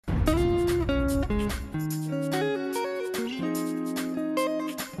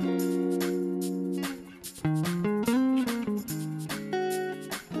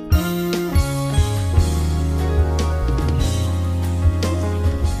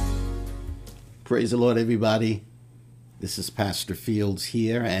Praise the Lord, everybody. This is Pastor Fields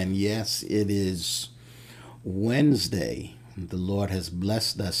here, and yes, it is Wednesday. The Lord has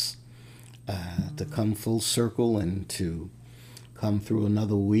blessed us to come full circle and to come through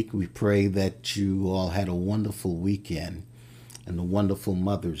another week. We pray that you all had a wonderful weekend and a wonderful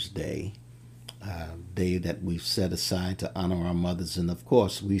Mother's Day, day that we've set aside to honor our mothers. And of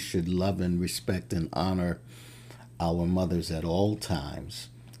course, we should love and respect and honor our mothers at all times.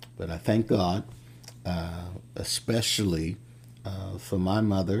 But I thank God, especially for my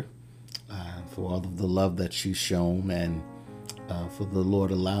mother, for all of the love that she's shown, and for the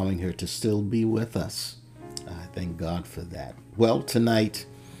Lord allowing her to still be with us. I thank God for that. Well, tonight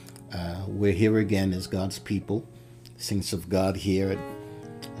we're here again as God's people, saints of God here at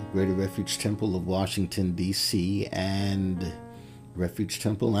Greater Refuge Temple of Washington, D.C., and Refuge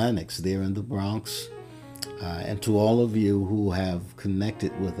Temple Annex there in the Bronx. And to all of you who have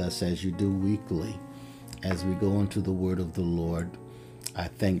connected with us as you do weekly, as we go into the word of the Lord, I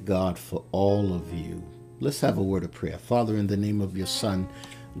thank God for all of you. Let's have a word of prayer. Father, in the name of your Son,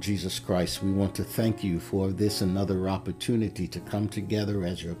 Jesus Christ, we want to thank you for this another opportunity to come together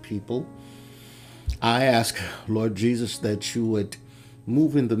as your people. I ask, Lord Jesus, that you would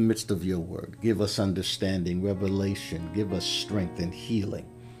move in the midst of your word. Give us understanding, revelation, give us strength and healing.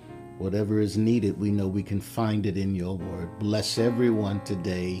 Whatever is needed, we know we can find it in your word. Bless everyone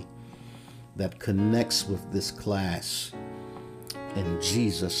today that connects with this class. In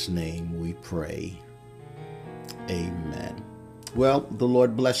Jesus' name we pray. Amen. Well, the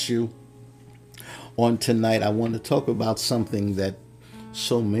Lord bless you. On tonight, I want to talk about something that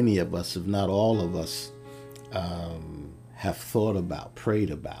so many of us, if not all of us, have thought about,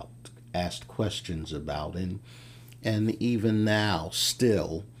 prayed about, asked questions about, and even now,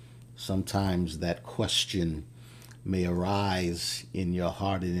 still, sometimes that question may arise in your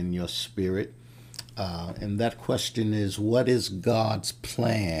heart and in your spirit. And that question is, what is God's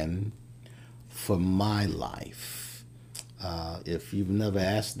plan for my life? If you've never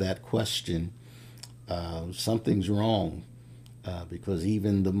asked that question, something's wrong. Because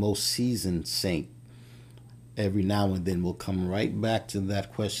even the most seasoned saint, every now and then will come right back to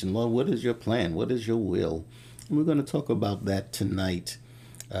that question. Lord, what is your plan? What is your will? And we're going to talk about that tonight.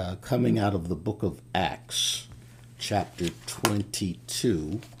 Coming out of the book of Acts, chapter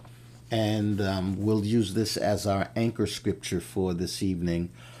 22. And we'll use this as our anchor scripture for this evening.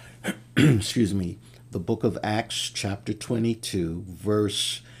 Excuse me. The book of Acts, chapter 22,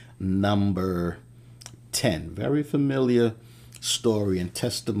 verse number 10. Very familiar story and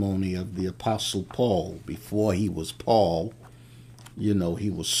testimony of the Apostle Paul. Before he was Paul, he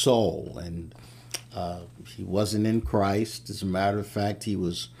was Saul, and he wasn't in Christ. As a matter of fact, he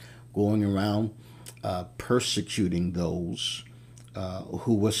was going around persecuting those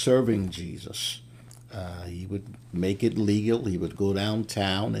who were serving Jesus. He would make it legal. He would go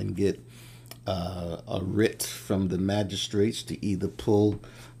downtown and get a writ from the magistrates to either pull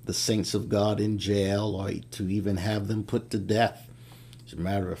the saints of God in jail or to even have them put to death. As a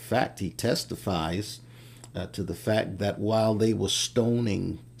matter of fact, he testifies to the fact that while they were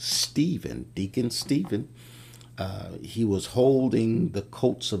stoning Stephen, Deacon Stephen, he was holding the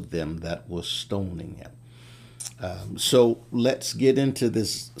coats of them that were stoning him. So let's get into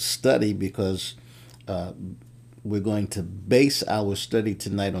this study, because we're going to base our study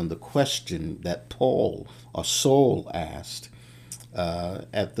tonight on the question that Paul or Saul asked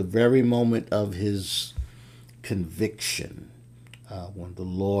at the very moment of his conviction, when the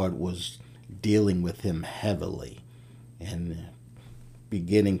Lord was dealing with him heavily and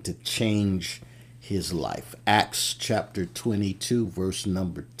beginning to change his life. Acts chapter 22, verse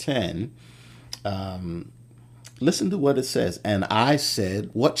number 10. Listen to what it says. And I said,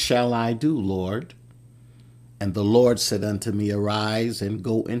 what shall I do, Lord? And the Lord said unto me, arise and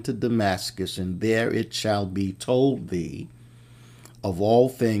go into Damascus, and there it shall be told thee of all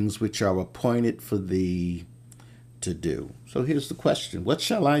things which are appointed for thee to do. So here's the question. What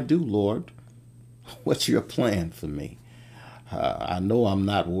shall I do, Lord? What's your plan for me? I know I'm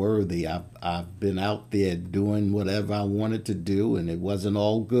not worthy. I've been out there doing whatever I wanted to do, and it wasn't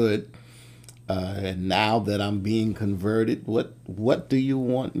all good. And now that I'm being converted, what do you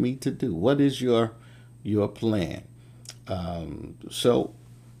want me to do? What is your plan? So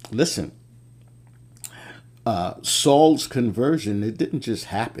listen, Saul's conversion, it didn't just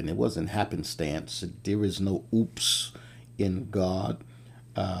happen. It wasn't happenstance. There is no oops in God.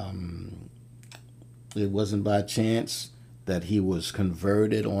 It wasn't by chance that he was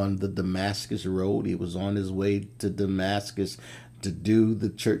converted on the Damascus road. He was on his way to Damascus to do the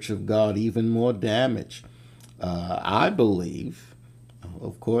church of God even more damage. I believe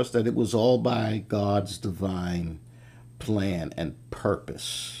of course, that it was all by God's divine plan and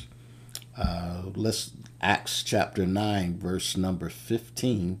purpose. Let's Acts chapter 9, verse number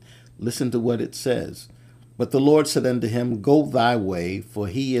 15. Listen to what it says. But the Lord said unto him, Go thy way, for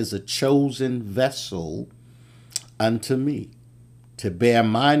he is a chosen vessel unto me, to bear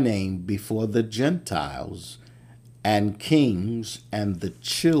my name before the Gentiles and kings and the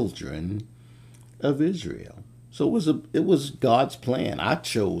children of Israel. So it was God's plan. I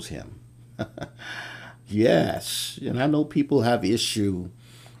chose him. Yes, and I know people have issue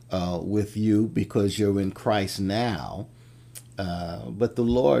with you because you're in Christ now, but the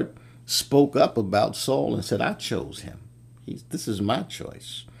Lord spoke up about Saul and said, I chose him. This is my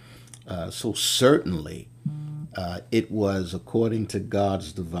choice. So certainly it was according to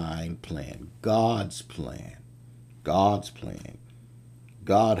God's divine plan. God's plan. God's plan.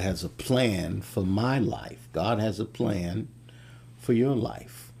 God has a plan for my life. God has a plan for your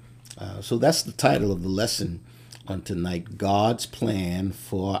life. So that's the title of the lesson on tonight, God's plan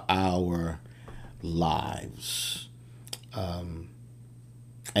for our lives. And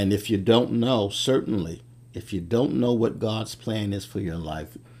if you don't know, certainly, if you don't know what God's plan is for your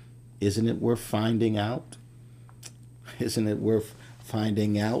life, isn't it worth finding out? Isn't it worth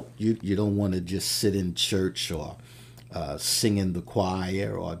finding out? You don't want to just sit in church or sing in the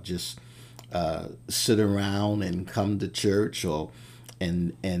choir or just sit around and come to church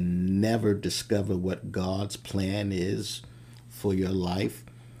and never discover what God's plan is for your life.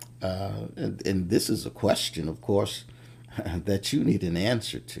 And this is a question, of course, that you need an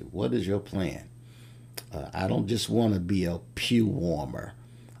answer to. What is your plan? I don't just want to be a pew warmer.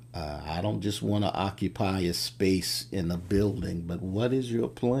 I don't just want to occupy a space in a building, but what is your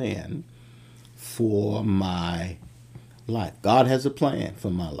plan for my life? God has a plan for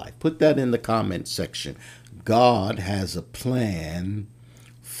my life. Put that in the comment section. God has a plan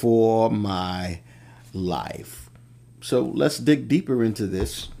for my life. So let's dig deeper into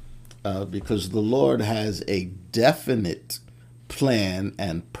this because the Lord has a definite plan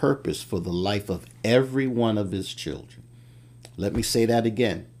and purpose for the life of every one of his children. Let me say that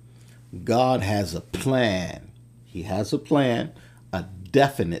again. God has a plan. He has a plan, a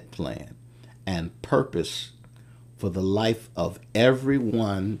definite plan and purpose for the life of every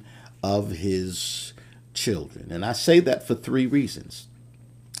one of his children. And I say that for three reasons.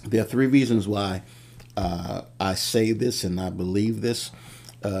 There are three reasons why I say this and I believe this.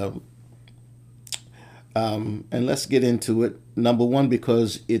 And let's get into it. Number one,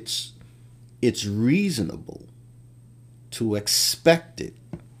 because it's reasonable to expect it.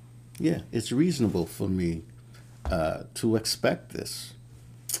 Yeah, it's reasonable for me to expect this.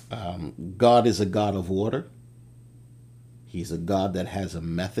 God is a God of order. He's a God that has a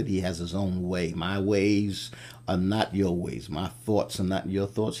method. He has his own way. My ways are not your ways. My thoughts are not your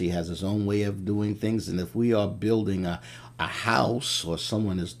thoughts. He has his own way of doing things. And if we are building a house or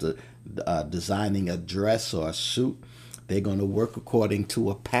someone is designing a dress or a suit, they're going to work according to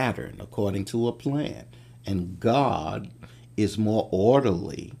a pattern, according to a plan. And God is more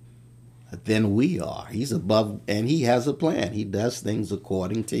orderly than we are. He's above, and he has a plan. He does things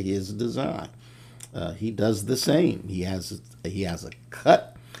according to his design. He does the same. He has a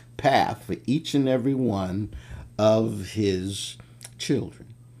cut path for each and every one of his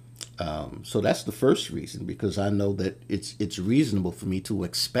children. So that's the first reason, because I know that it's reasonable for me to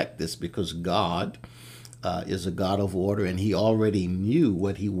expect this, because God is a God of order, and he already knew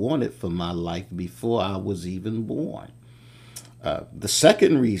what he wanted for my life before I was even born. The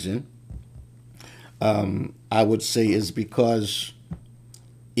second reason I would say is because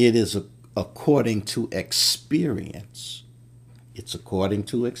it is according to experience. It's according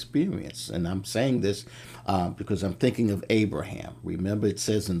to experience. And I'm saying this because I'm thinking of Abraham. Remember, it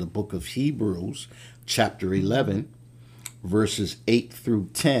says in the book of Hebrews, chapter 11, verses 8 through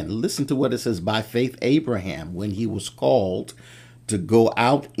 10. Listen to what it says. By faith, Abraham, when he was called to go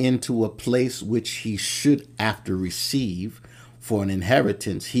out into a place which he should after receive for an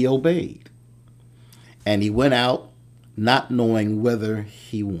inheritance, he obeyed. And he went out not knowing whither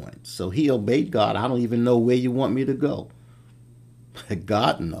he went. So he obeyed God. I don't even know where you want me to go.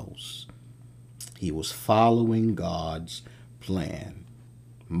 God knows. He was following God's plan.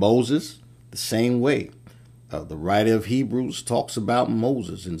 Moses, the same way. The writer of Hebrews talks about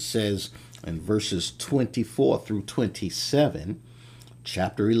Moses and says in verses 24 through 27,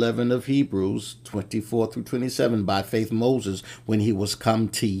 chapter 11 of Hebrews, 24 through 27, by faith Moses, when he was come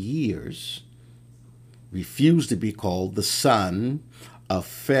to years, refused to be called the son of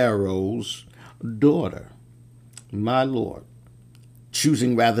Pharaoh's daughter. My Lord.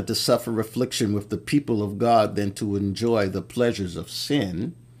 choosing rather to suffer affliction with the people of God than to enjoy the pleasures of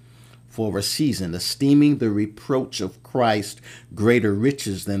sin for a season, esteeming the reproach of Christ greater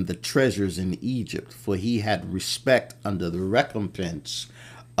riches than the treasures in Egypt, for he had respect under the recompense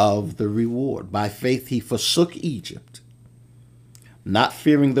of the reward. By faith he forsook Egypt, not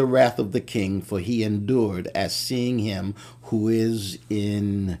fearing the wrath of the king, for he endured as seeing him who is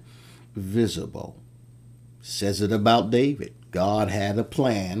invisible. Says it about David. God had a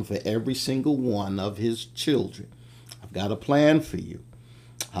plan for every single one of his children. I've got a plan for you.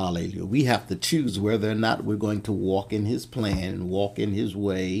 Hallelujah. We have to choose whether or not we're going to walk in his plan and walk in his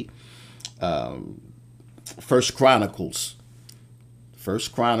way. First Chronicles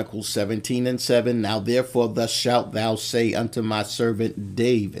 17:7. Now therefore thus shalt thou say unto my servant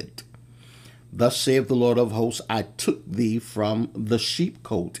David, thus saith the Lord of hosts, I took thee from the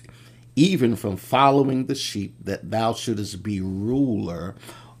sheepcote, even from following the sheep, that thou shouldest be ruler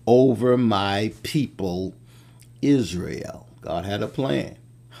over my people Israel. God had a plan.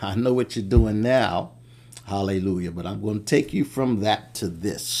 I know what you're doing now. Hallelujah. But I'm going to take you from that to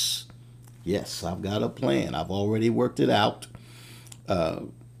this. Yes, I've got a plan. I've already worked it out.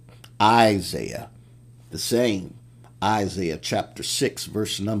 Isaiah, the same. Isaiah chapter 6,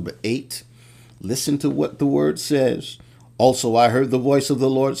 verse number 8. Listen to what the word says. Also I heard the voice of the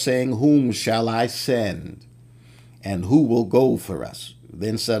Lord saying, whom shall I send? And who will go for us?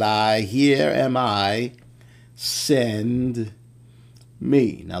 Then said I, here am I, send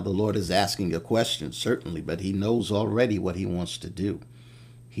me. Now the Lord is asking a question, certainly, but he knows already what he wants to do.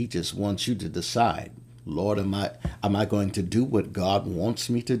 He just wants you to decide, Lord, am I going to do what God wants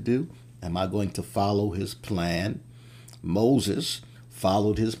me to do? Am I going to follow his plan? Moses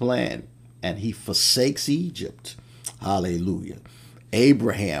followed his plan, and he forsakes Egypt. Hallelujah.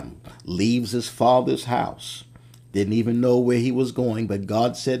 Abraham leaves his father's house. Didn't even know where he was going, but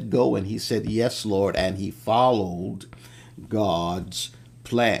God said go, and he said, yes, Lord, and he followed God's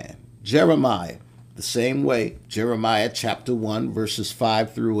plan. Jeremiah, the same way. Jeremiah chapter 1, verses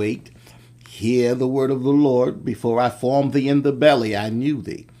 5 through 8. Hear the word of the Lord. Before I formed thee in the belly, I knew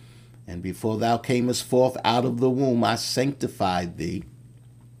thee. And before thou camest forth out of the womb, I sanctified thee.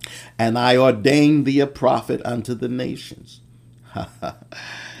 And I ordained thee a prophet unto the nations.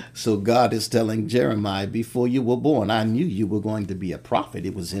 So God is telling Jeremiah, before you were born, I knew you were going to be a prophet.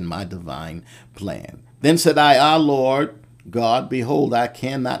 It was in my divine plan. Then said I, Ah, Lord God, behold, I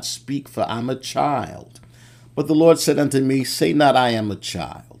cannot speak, for I'm a child. But the Lord said unto me, say not I am a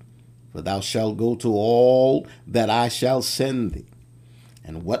child, for thou shalt go to all that I shall send thee.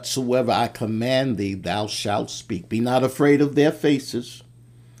 And whatsoever I command thee, thou shalt speak. Be not afraid of their faces,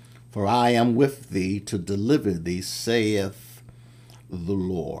 for I am with thee to deliver thee, saith the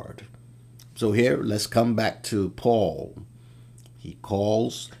Lord. So here, let's come back to Paul. He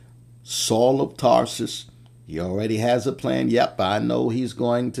calls Saul of Tarsus. He already has a plan. Yep, I know he's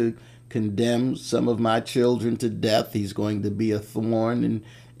going to condemn some of my children to death. He's going to be a thorn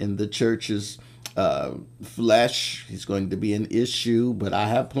in the church's flesh. He's going to be an issue, but I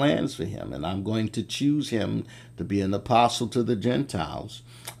have plans for him, and I'm going to choose him to be an apostle to the Gentiles.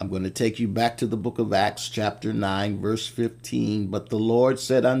 I'm going to take you back to the book of Acts, chapter 9, verse 15. But the Lord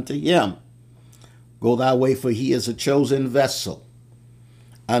said unto him, go thy way, for he is a chosen vessel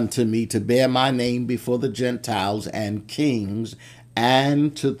unto me to bear my name before the Gentiles and kings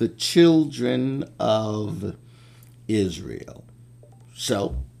and to the children of Israel.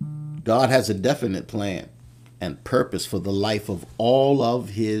 So God has a definite plan and purpose for the life of all of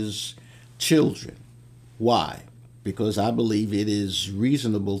his children. Why? Because I believe it is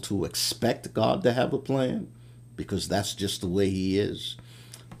reasonable to expect God to have a plan, because that's just the way he is.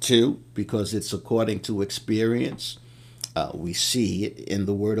 2, because it's according to experience. We see it in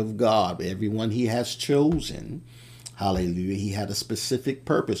the word of God. Everyone he has chosen, hallelujah, he had a specific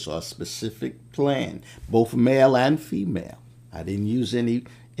purpose or a specific plan, both male and female. I didn't use any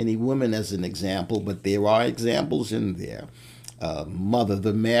women as an example, but there are examples in there.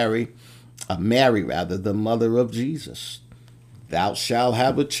 Mary, the mother of Jesus. Thou shalt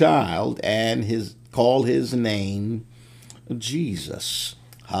have a child, and call his name Jesus.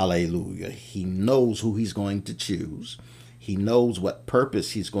 Hallelujah. He knows who he's going to choose. He knows what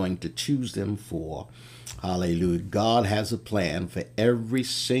purpose he's going to choose them for. Hallelujah. God has a plan for every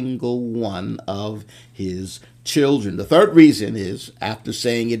single one of his children. The third reason is, after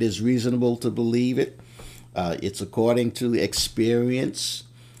saying it is reasonable to believe it, it's according to experience.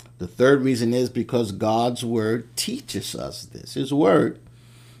 The third reason is because God's word teaches us this. His word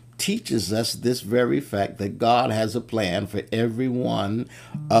teaches us this very fact, that God has a plan for every one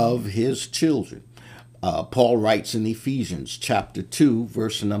of his children. Paul writes in Ephesians chapter 2,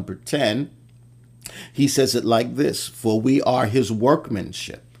 verse number 10, he says it like this: for we are his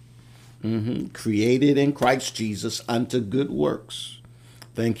workmanship, created in Christ Jesus unto good works.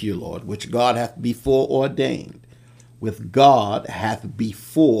 Thank you, Lord, which God hath before ordained. With God hath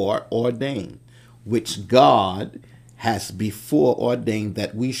before ordained, which God has before ordained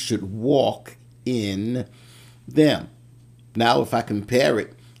that we should walk in them. Now, if I compare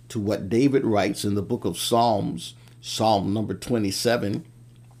it to what David writes in the book of Psalms, Psalm number 27,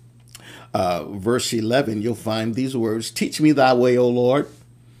 verse 11, you'll find these words: teach me thy way, O Lord,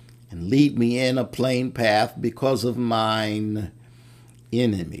 and lead me in a plain path because of mine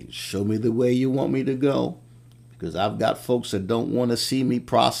enemies. Show me the way you want me to go, because I've got folks that don't want to see me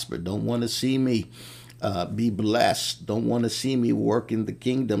prosper, don't want to see me be blessed, don't want to see me work in the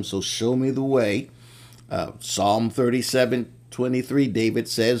kingdom. So show me the way. Psalm 37:23, David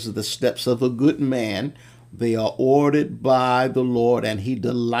says, the steps of a good man, they are ordered by the Lord, and he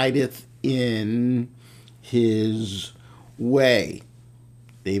delighteth in his way.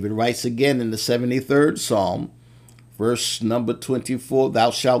 David writes again in the 73rd Psalm, verse number 24, thou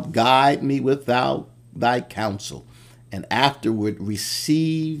shalt guide me with thy counsel, and afterward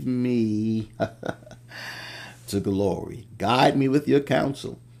receive me to glory. Guide me with your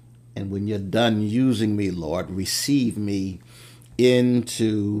counsel, and when you're done using me, Lord, receive me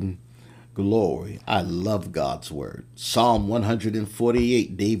into glory. I love God's word. Psalm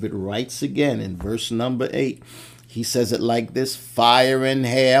 148, David writes again in verse number 8. He says it like this: fire and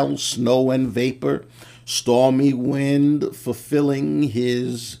hail, snow and vapor, stormy wind, fulfilling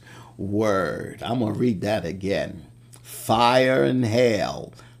his word. I'm going to read that again. Fire and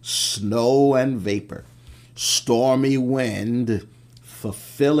hail, snow and vapor, stormy wind,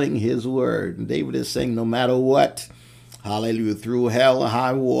 fulfilling his word. And David is saying, no matter what, hallelujah, through hell,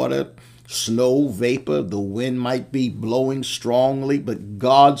 high water, snow, vapor, the wind might be blowing strongly, but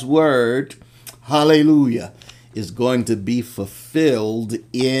God's word, hallelujah, is going to be fulfilled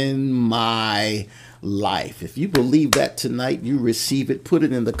in my life. If you believe that tonight, you receive it, put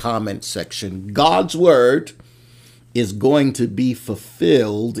it in the comment section. God's word is going to be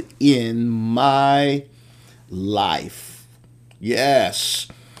fulfilled in my life. Yes.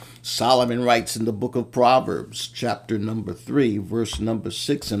 Solomon writes in the book of Proverbs, chapter number 3, verse number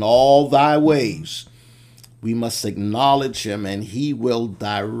 6, in all thy ways we must acknowledge him, and he will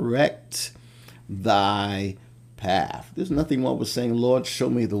direct thy path. There's nothing wrong with saying, Lord, show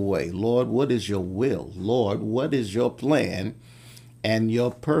me the way. Lord, what is your will? Lord, what is your plan and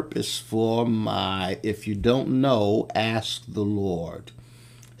your purpose for my... If you don't know, ask the Lord.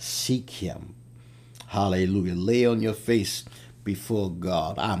 Seek him. Hallelujah. Lay on your face before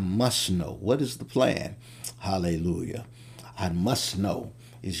God. I must know. What is the plan? Hallelujah. I must know.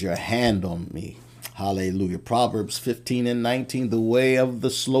 Is your hand on me? Hallelujah. Proverbs 15:19, the way of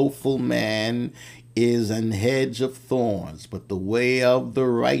the slothful man is an hedge of thorns, but the way of the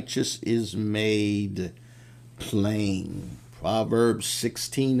righteous is made plain. Proverbs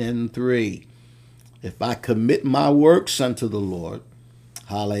 16:3, if I commit my works unto the Lord,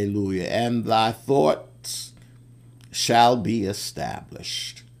 hallelujah, and thy thoughts shall be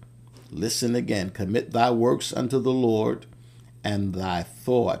established. Listen again, commit thy works unto the Lord, and thy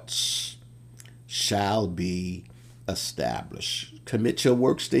thoughts shall be established. Commit your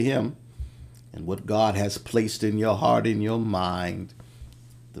works to him, and what God has placed in your heart, in your mind,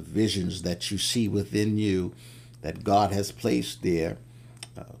 the visions that you see within you, that God has placed there,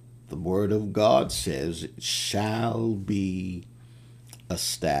 the word of God says it shall be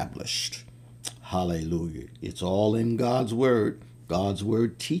established. Hallelujah. It's all in God's word. God's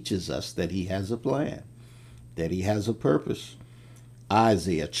word teaches us that he has a plan, that he has a purpose.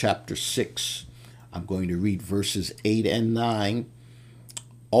 Isaiah chapter 6, I'm going to read verses 8 and 9.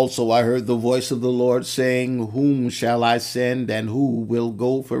 Also I heard the voice of the Lord saying, whom shall I send, and who will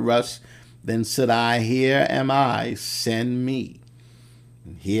go for us? Then said I, here am I, send me.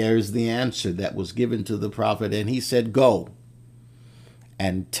 And here is the answer that was given to the prophet. And he said, go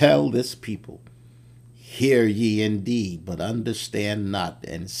and tell this people, hear ye indeed, but understand not,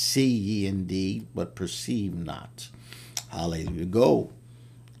 and see ye indeed, but perceive not. Hallelujah. Go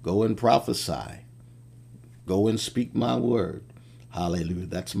and prophesy. Go and speak my word. Hallelujah.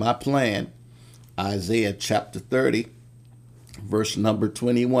 That's my plan. Isaiah chapter 30, verse number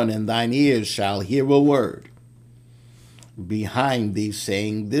 21, and thine ears shall hear a word behind thee,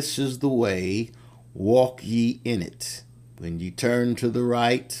 saying, this is the way, walk ye in it. When ye turn to the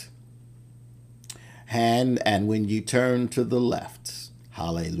right hand, and when ye turn to the left.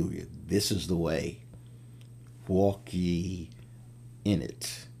 Hallelujah. This is the way, walk ye in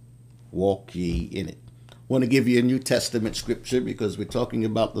it. Walk ye in it. want to give you a New Testament scripture because we're talking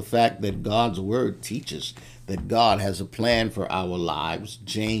about the fact that God's word teaches that God has a plan for our lives.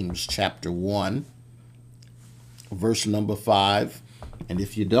 James chapter 1, verse number 5. And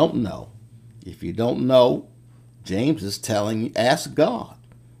if you don't know, James is telling you, ask God.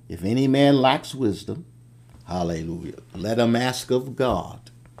 If any man lacks wisdom, hallelujah, let him ask of God,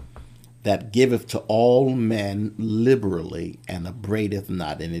 that giveth to all men liberally and upbraideth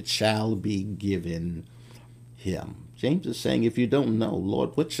not, and it shall be given him. James is saying, if you don't know,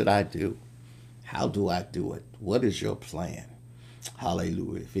 Lord, what should I do? How do I do it? What is your plan?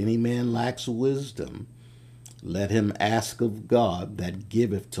 Hallelujah. If any man lacks wisdom, let him ask of God, that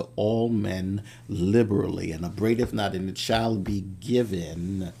giveth to all men liberally and upbraideth not, and it shall be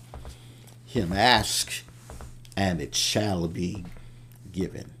given him. Ask, and it shall be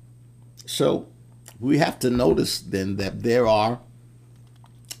given. So we have to notice then that there are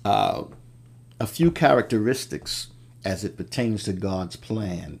a few characteristics as it pertains to God's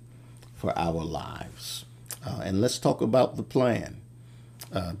plan for our lives. And let's talk about the plan.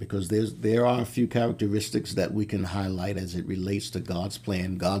 Because there are a few characteristics that we can highlight as it relates to God's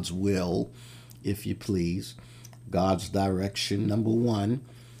plan, God's will, if you please, God's direction. Number one,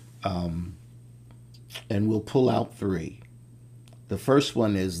 and we'll pull out three. The first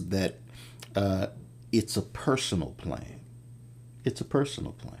one is that it's a personal plan. It's a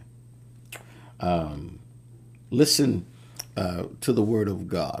personal plan. Listen to the Word of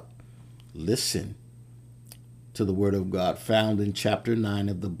God. Listen to the Word of God found in chapter 9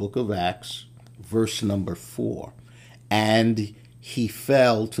 of the book of Acts, verse number 4. And he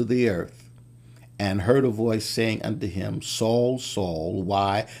fell to the earth and heard a voice saying unto him, Saul, Saul,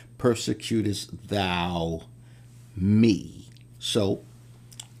 why persecutest thou me? So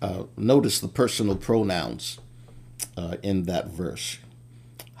notice the personal pronouns in that verse.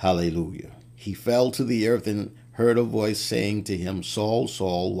 Hallelujah. He fell to the earth and heard a voice saying to him, Saul,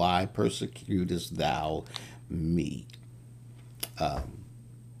 Saul, why persecutest thou me?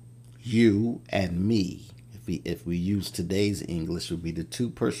 You and me, if we use today's English, would be the two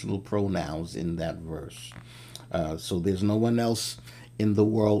personal pronouns in that verse. So there's no one else in the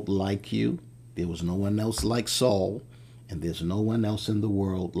world like you. There was no one else like Saul, and there's no one else in the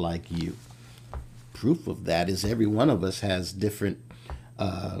world like you. Proof of that is every one of us has different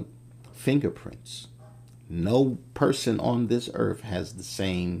fingerprints. No person on this earth has the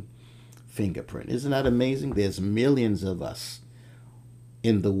same fingerprint. Isn't that amazing? There's millions of us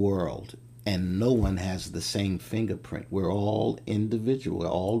in the world, and no one has the same fingerprint. We're all individual. We're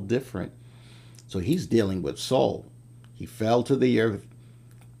all different. So he's dealing with Saul. He fell to the earth,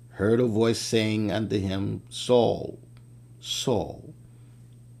 heard a voice saying unto him, Saul, Saul,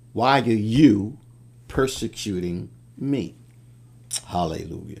 why are you persecuting me?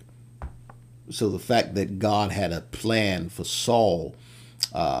 Hallelujah. So the fact that God had a plan for Saul,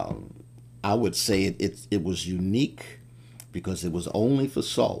 I would say it was unique because it was only for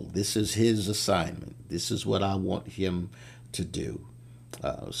Saul. This is his assignment. This is what I want him to do.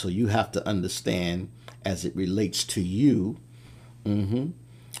 So you have to understand as it relates to you,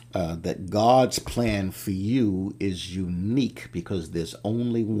 that God's plan for you is unique because there's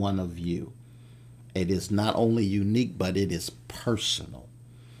only one of you. It is not only unique, but it is personal.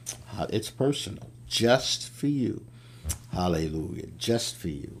 It's personal, just for you. Hallelujah. Just for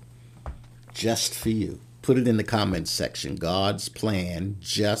you. Just for you. Put it in the comments section. God's plan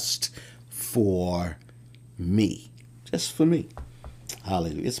just for me. Just for me.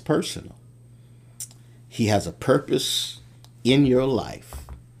 Hallelujah. It's personal. He has a purpose in your life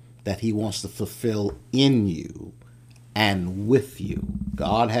that he wants to fulfill in you and with you.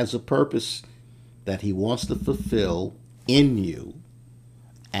 God has a purpose that he wants to fulfill in you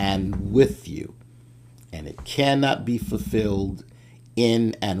and with you. And it cannot be fulfilled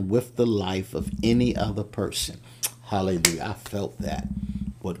in and with the life of any other person. Hallelujah. I felt that.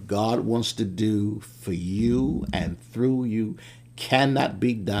 What God wants to do for you and through you cannot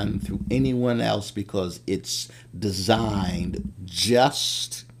be done through anyone else because it's designed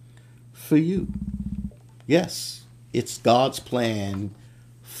just for you. Yes, it's God's plan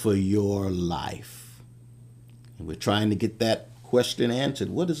for your life. And we're trying to get that question answered.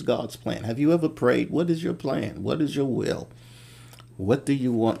 What is God's plan? Have you ever prayed? What is your plan? What is your will? What do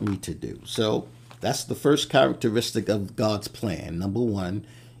you want me to do? So that's the first characteristic of God's plan. Number one,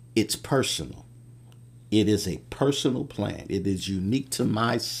 it's personal. It is a personal plan. It is unique to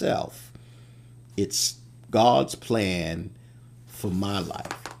myself. It's God's plan for my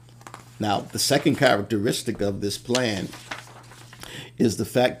life. Now, the second characteristic of this plan is the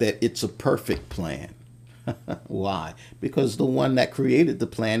fact that it's a perfect plan. Why? Because the one that created the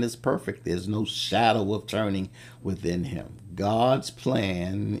plan is perfect. There's no shadow of turning within him. God's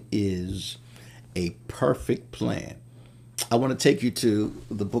plan is a perfect plan. I want to take you to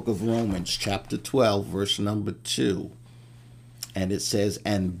the book of Romans, chapter 12, verse number 2. And it says,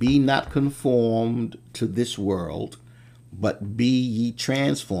 "And be not conformed to this world, but be ye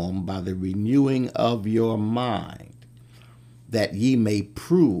transformed by the renewing of your mind, that ye may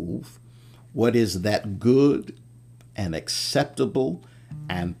prove what is that good and acceptable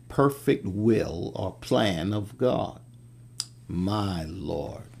and perfect will or plan of God." My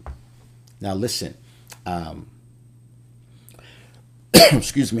Lord. Now listen,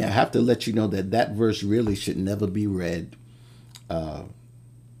 excuse me, I have to let you know that that verse really should never be read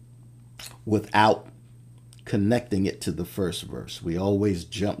without connecting it to the first verse. We always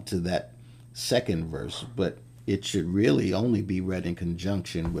jump to that second verse, but it should really only be read in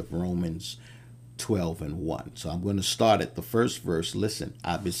conjunction with Romans 12 and 1. So I'm going to start at the first verse. Listen,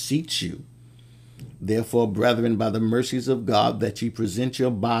 "I beseech you, therefore, brethren, by the mercies of God, that ye present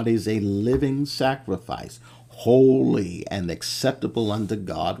your bodies a living sacrifice, holy and acceptable unto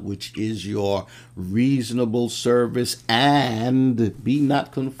God, which is your reasonable service, and be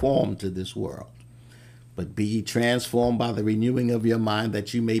not conformed to this world, but be ye transformed by the renewing of your mind,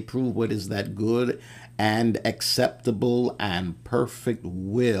 that you may prove what is that good and acceptable and perfect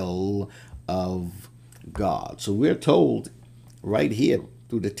will of God." So we're told right here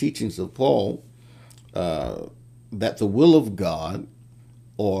through the teachings of Paul that the will of God,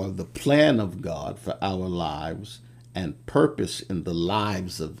 or the plan of God for our lives and purpose in the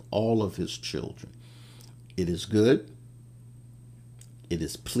lives of all of his children, it is good, it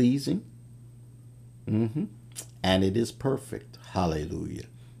is pleasing, and it is perfect. Hallelujah.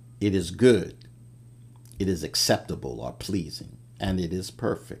 It is good, it is acceptable or pleasing, and it is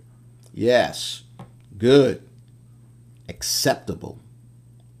perfect. Yes, good, acceptable,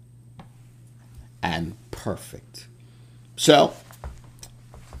 and perfect. So,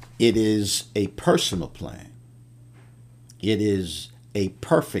 it is a personal plan. It is a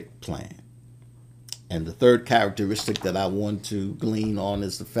perfect plan. And the third characteristic that I want to glean on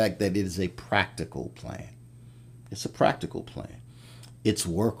is the fact that it is a practical plan. It's a practical plan. It's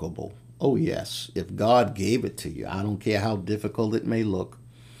workable. Oh, yes. If God gave it to you, I don't care how difficult it may look,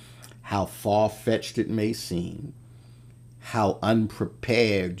 how far-fetched it may seem, how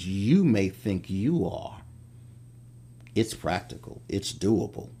unprepared you may think you are. It's practical. It's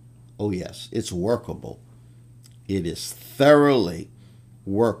doable. Oh, yes. It's workable. It is thoroughly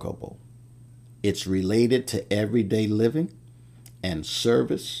workable. It's related to everyday living and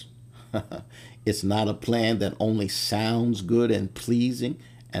service. It's not a plan that only sounds good and pleasing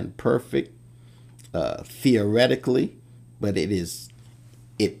and perfect theoretically, but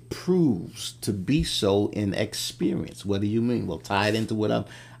it proves to be so in experience. What do you mean? Well, tie it into what I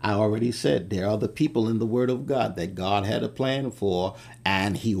already said. There are the people in the Word of God that God had a plan for,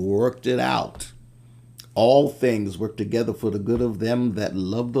 and he worked it out. All things work together for the good of them that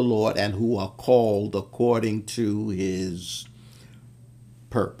love the Lord and who are called according to his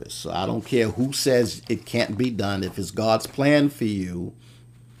purpose. So I don't care who says it can't be done. If it's God's plan for you,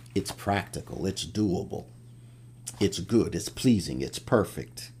 it's practical, it's doable, it's good, it's pleasing, it's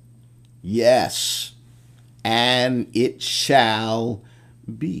perfect. Yes, and it shall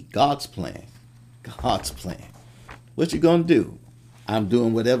be God's plan. God's plan. What you gonna do? I'm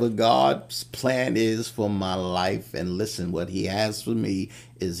doing whatever God's plan is for my life. And listen, what he has for me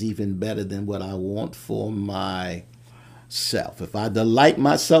is even better than what I want for myself. If I delight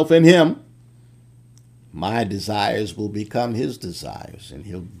myself in him, my desires will become his desires, and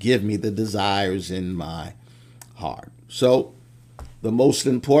he'll give me the desires in my heart. So the most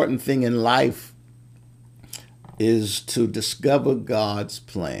important thing in life is to discover God's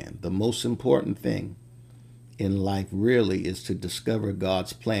plan. The most important thing in life really is to discover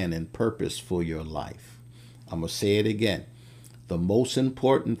God's plan and purpose for your life. I'm going to say it again. The most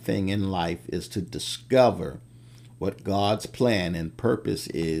important thing in life is to discover what God's plan and purpose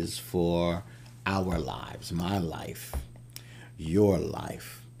is for our lives, my life, your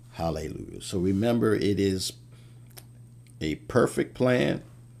life. Hallelujah. So remember, it is a perfect plan,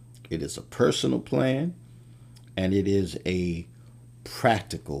 it is a personal plan, and it is a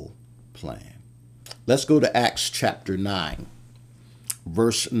practical plan. Let's go to Acts chapter 9,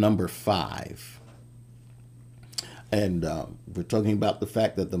 verse number 5. And we're talking about the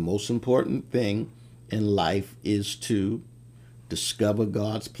fact that the most important thing in life is to discover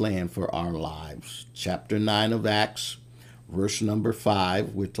God's plan for our lives. Chapter 9 of Acts, verse number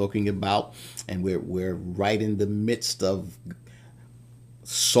 5, we're talking about, and we're right in the midst of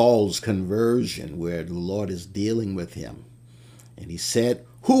Saul's conversion, where the Lord is dealing with him. And he said,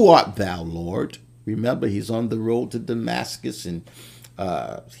 "Who art thou, Lord?" Remember, he's on the road to Damascus, and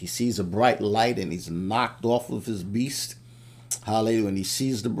he sees a bright light, and he's knocked off of his beast. Hallelujah. And he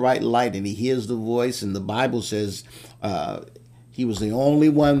sees the bright light, and he hears the voice, and the Bible says he was the only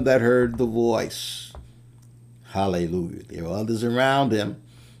one that heard the voice. Hallelujah. There are others around him,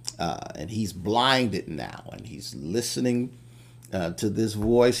 and he's blinded now, and he's listening to this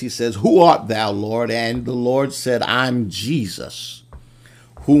voice. He says, "Who art thou, Lord?" And the Lord said, "I'm Jesus,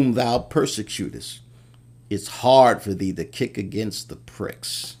 whom thou persecutest." It's hard for thee to kick against the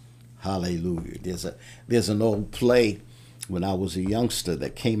pricks. Hallelujah. There's an old play when I was a youngster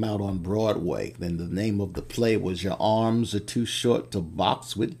that came out on Broadway. Then the name of the play was "Your Arms Are Too Short to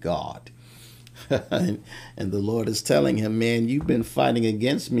Box with God." and the Lord is telling him, "Man, you've been fighting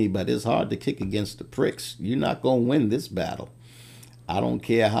against me, but it's hard to kick against the pricks. You're not going to win this battle. I don't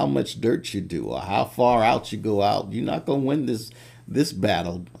care how much dirt you do or how far out you go out. You're not going to win this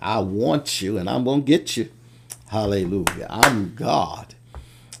battle. I want you, and I'm going to get you." Hallelujah. I'm God.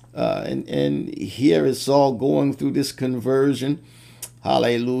 And here it's all going through this conversion.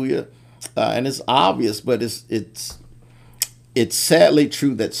 Hallelujah. And it's obvious, but it's sadly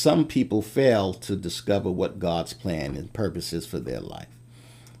true that some people fail to discover what God's plan and purpose is for their life.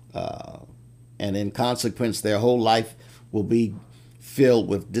 And in consequence, their whole life will be filled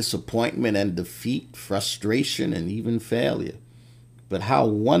with disappointment and defeat, frustration, and even failure. But how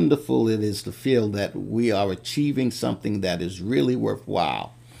wonderful it is to feel that we are achieving something that is really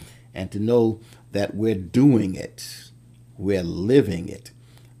worthwhile, and to know that we're doing it, we're living it.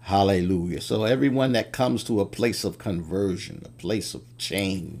 Hallelujah. So everyone that comes to a place of conversion, a place of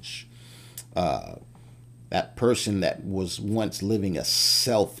change, that person that was once living a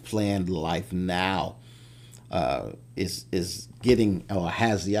self-planned life now is getting or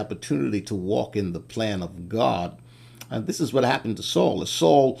has the opportunity to walk in the plan of God. And this is what happened to Saul. As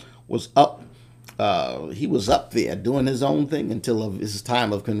Saul was up, he was up there doing his own thing until of his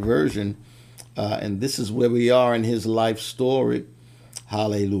time of conversion. And this is where we are in his life story.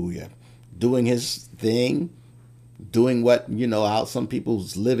 Hallelujah. Doing his thing, doing what, how some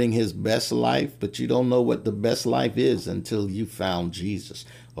people's living his best life, but you don't know what the best life is until you found Jesus.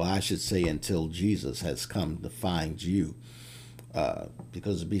 Or I should say, until Jesus has come to find you.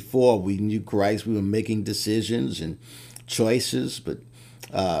 Because before we knew Christ, we were making decisions and choices, but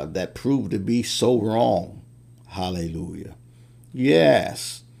that proved to be so wrong. Hallelujah.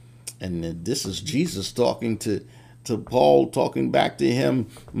 Yes. And this is Jesus talking to Paul, talking back to him.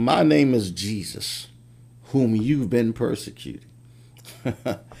 "My name is Jesus, whom you've been persecuting."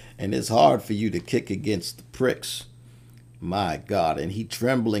 And it's hard for you to kick against the pricks. My God. And he,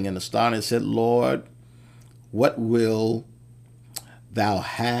 trembling and astonished, said, "Lord, what will thou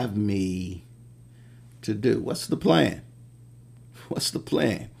have me to do?" What's the plan? What's the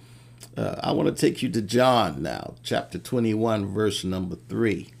plan? I want to take you to John now, chapter 21, verse number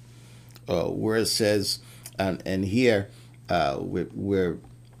 3, where it says, and here we're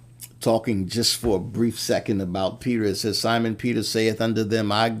talking just for a brief second about Peter. It says, "Simon Peter saith unto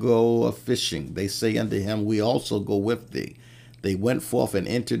them, I go a fishing. They say unto him, We also go with thee. They went forth and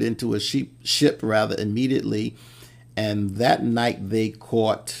entered into a ship immediately, and that night they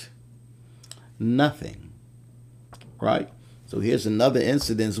caught nothing." Right? So here's another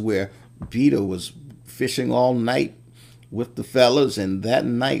incident where Peter was fishing all night with the fellas, and that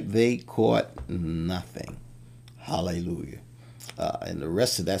night they caught nothing. Hallelujah. And the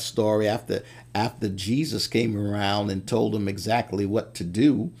rest of that story, after Jesus came around and told them exactly what to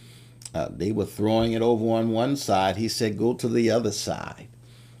do, they were throwing it over on one side. He said, "Go to the other side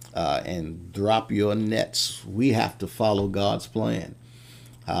and drop your nets." We have to follow God's plan.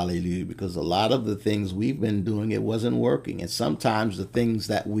 Hallelujah. Because a lot of the things we've been doing, it wasn't working. And sometimes the things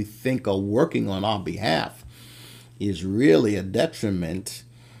that we think are working on our behalf is really a detriment.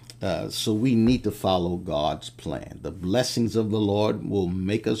 So we need to follow God's plan. The blessings of the Lord will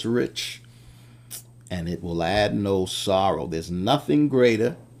make us rich, and it will add no sorrow. There's nothing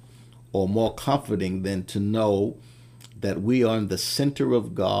greater or more comforting than to know that we are in the center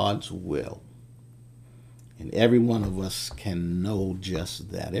of God's will. And every one of us can know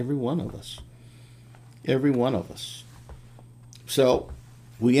just that. Every one of us. Every one of us. So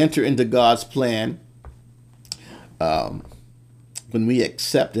we enter into God's plan when we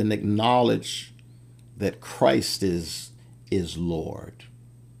accept and acknowledge that Christ is Lord.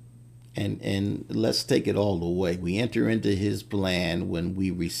 And let's take it all the way. We enter into his plan when we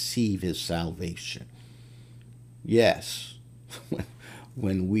receive his salvation. Yes.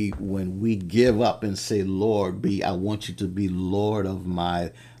 when we give up and say, Lord, I want you to be Lord of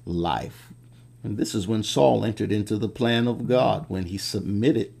my life. And this is when Saul entered into the plan of God, when he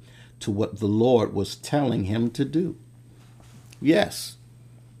submitted to what the Lord was telling him to do. Yes,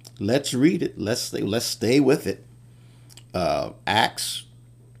 let's read it. Let's stay with it. Acts,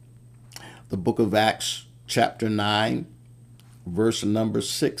 the book of Acts, chapter 9, verse number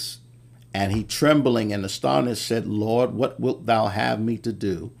 6. And he, trembling and astonished, said, Lord, what wilt thou have me to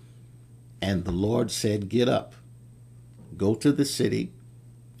do? And the Lord said, get up, go to the city,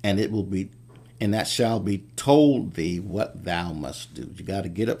 and that shall be told thee what thou must do. You got to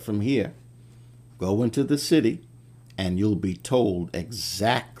get up from here, go into the city, and you'll be told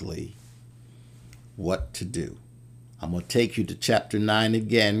exactly what to do. I'm going to take you to chapter 9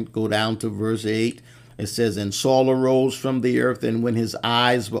 again, go down to verse 8. It says, and Saul arose from the earth, and when his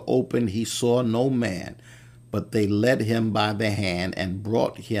eyes were opened, he saw no man, but they led him by the hand and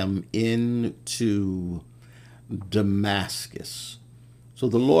brought him into Damascus. So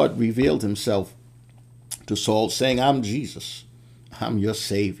the Lord revealed himself to Saul, saying, I'm Jesus. I'm your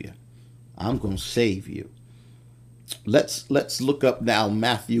Savior. I'm going to save you. Let's look up now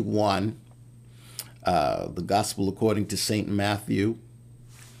Matthew 1, the Gospel according to St. Matthew,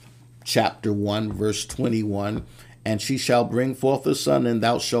 chapter 1, verse 21. And she shall bring forth a son, and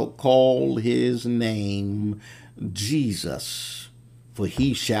thou shalt call his name Jesus, for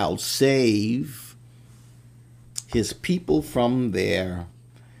he shall save his people from their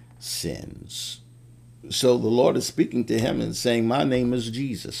sins. So the Lord is speaking to him and saying, my name is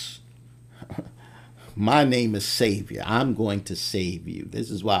Jesus. My name is Savior. I'm going to save you.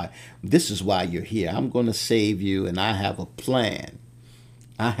 This is why you're here. I'm going to save you, and I have a plan.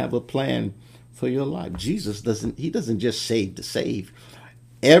 I have a plan for your life. Jesus doesn't just save to save.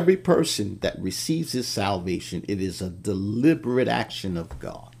 Every person that receives his salvation, it is a deliberate action of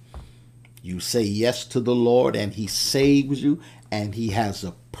God. You say yes to the Lord, and he saves you, and he has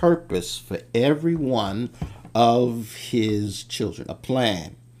a purpose for every one of his children. A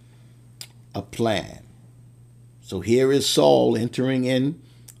plan. A plan. So here is Saul entering in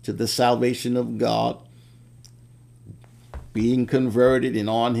to the salvation of God, being converted and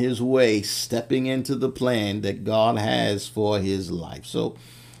on his way, stepping into the plan that God has for his life. So,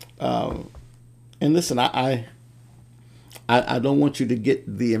 and listen, I don't want you to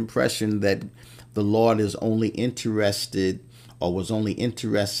get the impression that the Lord is only interested or was only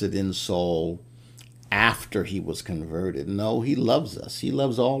interested in Saul after he was converted. No, he loves us. He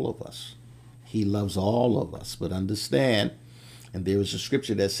loves all of us. He loves all of us. But understand, and there is a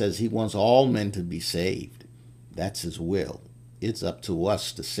scripture that says he wants all men to be saved. That's his will. It's up to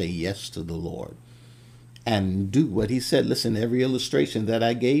us to say yes to the Lord and do what he said. Listen, every illustration that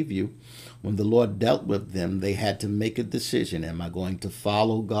I gave you, when the Lord dealt with them, they had to make a decision. Am I going to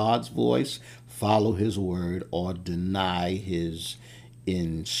follow God's voice, follow his word, or deny his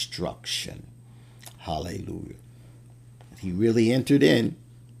instruction? Hallelujah. He really entered in.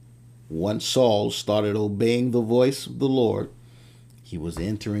 Once Saul started obeying the voice of the Lord, he was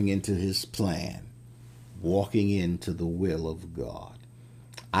entering into his plan, walking into the will of God.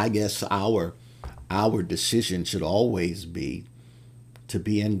 I guess our decision should always be to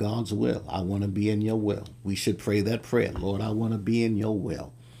be in God's will. I want to be in your will. We should pray that prayer. Lord, I want to be in your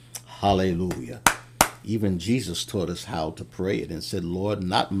will. Hallelujah. Even Jesus taught us how to pray it and said, Lord,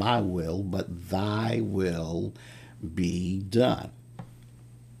 not my will, but thy will be done.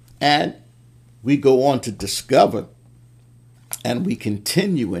 And we go on to discover, and we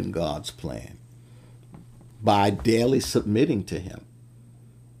continue in God's plan by daily submitting to him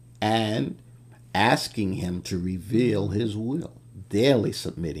and asking him to reveal his will. Daily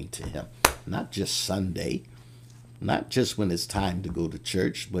submitting to him, not just Sunday, not just when it's time to go to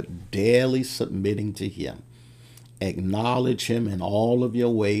church, but daily submitting to him. Acknowledge him in all of your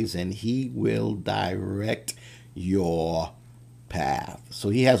ways, and he will direct your path. So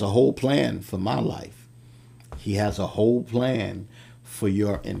he has a whole plan for my life. He has a whole plan for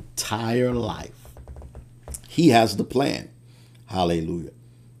your entire life. He has the plan. Hallelujah.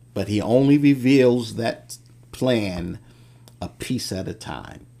 But he only reveals that plan a piece at a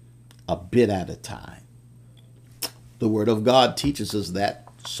time, a bit at a time. The Word of God teaches us that.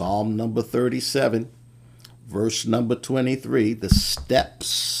 Psalm number 37, verse number 23, the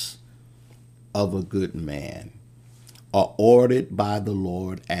steps of a good man are ordered by the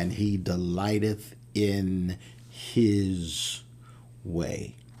Lord, and he delighteth in his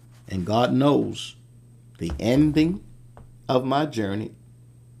way. And God knows the ending of my journey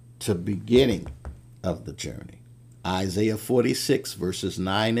to beginning of the journey. Isaiah 46, verses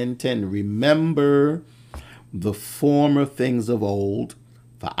 9 and 10. Remember the former things of old,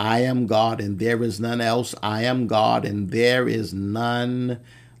 For I am God and there is none else. I am God and there is none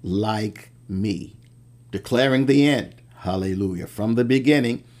like me. Declaring the end. Hallelujah. From the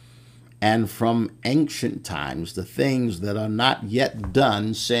beginning and from ancient times, the things that are not yet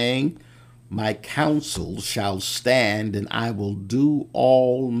done, saying, my counsel shall stand and I will do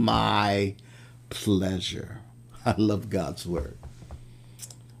all my pleasure. I love God's word.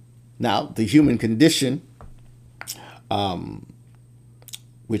 Now, the human condition,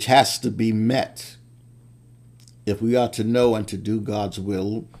 which has to be met if we are to know and to do God's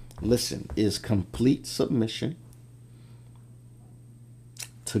will, listen, is complete submission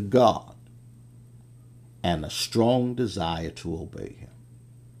to God and a strong desire to obey him.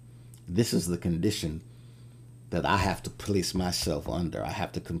 This is the condition that I have to place myself under. I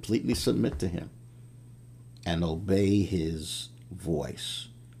have to completely submit to him and obey his voice.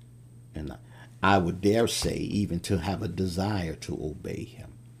 And I would dare say even to have a desire to obey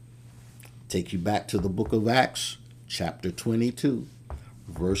him. Take you back to the book of Acts, chapter 22,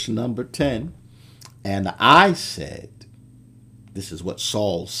 verse number 10. And I said, this is what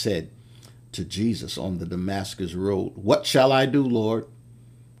Saul said to Jesus on the Damascus road, what shall I do, Lord?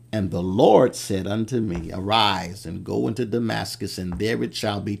 And the Lord said unto me, arise and go into Damascus, and there it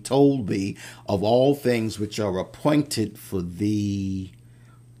shall be told thee of all things which are appointed for thee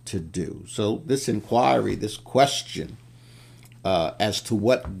to do. So this inquiry, this question as to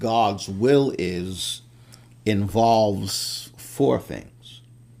what God's will is, involves four things,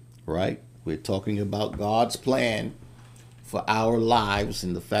 right? We're talking about God's plan for our lives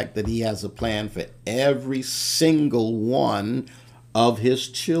and the fact that he has a plan for every single one of his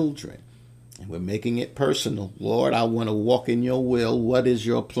children. And we're making it personal. Lord, I want to walk in your will. What is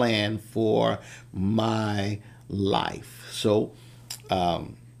your plan for my life? So,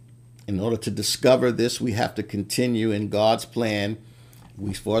 in order to discover this, we have to continue in God's plan,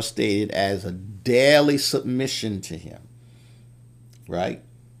 we first stated, as a daily submission to him, right?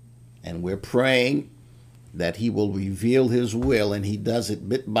 And we're praying that he will reveal his will, and he does it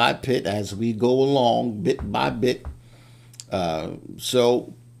bit by bit as we go along, bit by bit.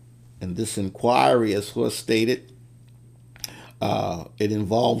 So in this inquiry, as first stated, it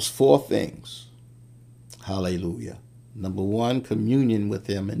involves four things. Hallelujah. Number one, communion with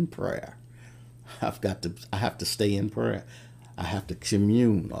him in prayer. I have to stay in prayer. I have to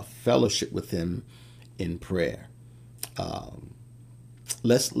commune or fellowship with him in prayer.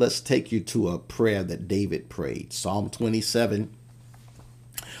 Let's take you to a prayer that David prayed. Psalm 27.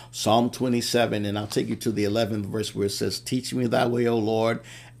 Psalm 27, and I'll take you to the 11th verse where it says, teach me thy way, O Lord,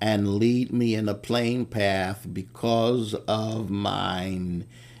 and lead me in a plain path because of mine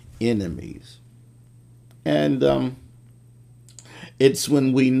enemies. And it's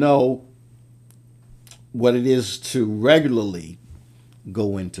when we know what it is to regularly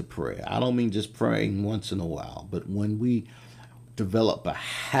go into prayer. I don't mean just praying once in a while, but when we develop a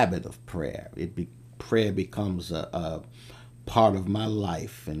habit of prayer, prayer becomes a part of my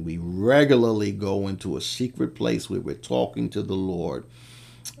life, and we regularly go into a secret place where we're talking to the Lord.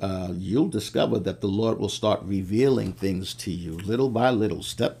 You'll discover that the Lord will start revealing things to you little by little,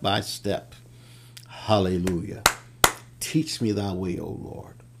 step by step. Hallelujah. Teach me thy way, O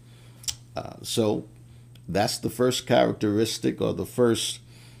Lord. So that's the first characteristic, or the first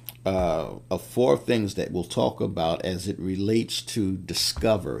of four things that we'll talk about as it relates to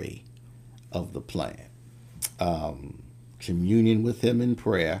discovery of the plan. Communion with him in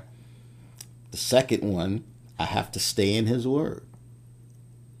prayer. The second one, I have to stay in his word.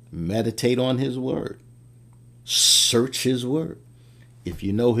 Meditate on his word. Search his word. If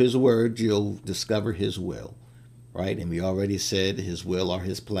you know his word, you'll discover his will, right? And we already said his will or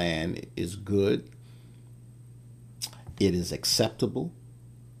his plan is good, it is acceptable,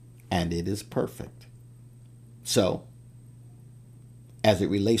 and it is perfect. So, as it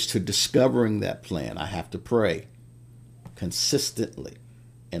relates to discovering that plan, I have to pray consistently,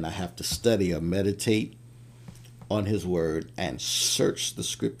 and I have to study or meditate on his word and search the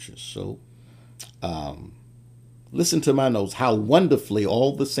scriptures. So, listen to my notes. How wonderfully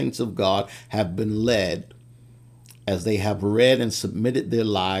all the saints of God have been led as they have read and submitted their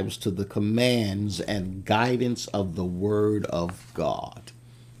lives to the commands and guidance of the word of God.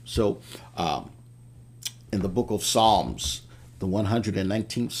 So, in the book of Psalms, the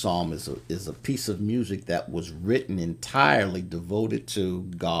 119th Psalm is a piece of music that was written entirely devoted to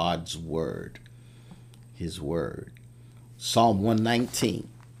God's word, his word. Psalm 119,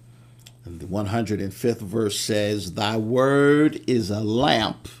 and the 105th verse says, thy word is a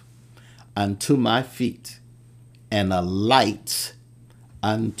lamp unto my feet and a light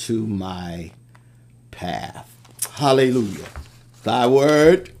unto my path. Hallelujah. Thy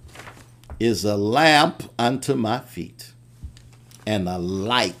word is a lamp unto my feet and a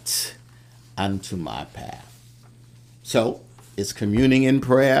light unto my path. So it's communing in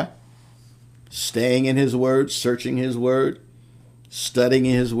prayer, staying in his word, searching his word, studying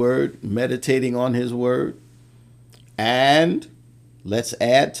his word, meditating on his word, and let's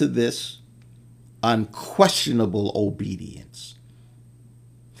add to this unquestionable obedience.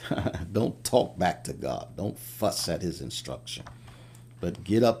 Don't talk back to God. Don't fuss at his instruction, but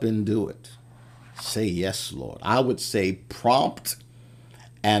get up and do it. Say, yes, Lord. I would say prompt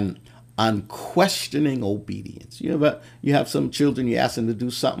and unquestioning obedience. You have some children, you ask them to do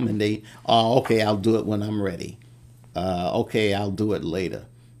something and they, oh, okay, I'll do it when I'm ready. Okay, I'll do it later.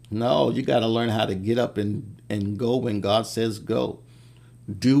 No, you got to learn how to get up and go when God says go.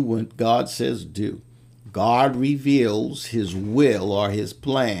 Do what God says do. God reveals his will or his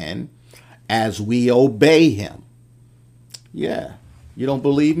plan as we obey him. Yeah. You don't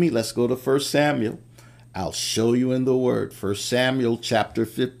believe me? Let's go to 1 Samuel. I'll show you in the word. 1 Samuel chapter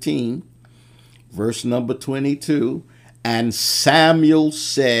 15, verse number 22. And Samuel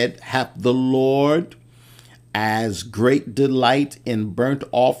said, hath the Lord as great delight in burnt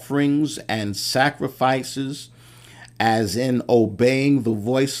offerings and sacrifices as in obeying the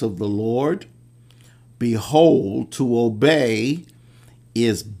voice of the Lord? Behold, to obey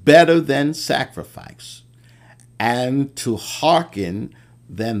is better than sacrifice, and to hearken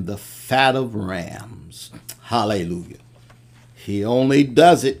than the fat of rams. Hallelujah. He only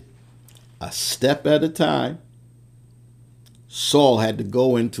does it a step at a time. Saul had to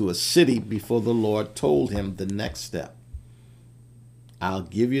go into a city before the Lord told him the next step. I'll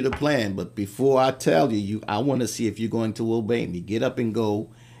give you the plan, but before I tell you, I want to see if you're going to obey me. Get up and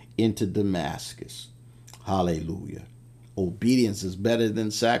go into Damascus. Hallelujah. Obedience is better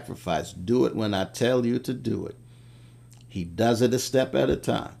than sacrifice. Do it when I tell you to do it. He does it a step at a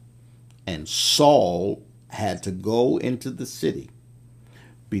time. And Saul had to go into the city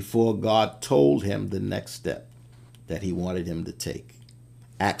before God told him the next step that he wanted him to take.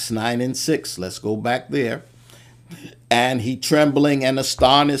 Acts 9 and 6. Let's go back there. And he, trembling and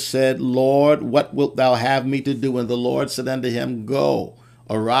astonished, said, Lord, what wilt thou have me to do? And the Lord said unto him, Go,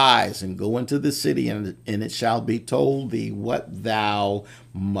 arise, and go into the city, and it shall be told thee what thou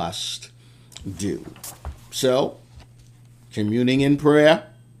must do. So, communing in prayer,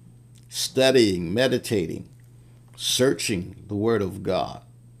 studying, meditating, searching the word of God,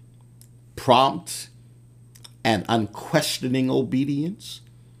 prompt and unquestioning obedience.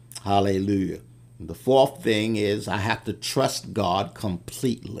 Hallelujah. The fourth thing is I have to trust God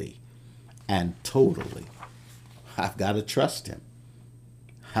completely and totally. I've got to trust him.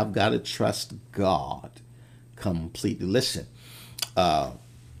 I've got to trust God completely. Listen, I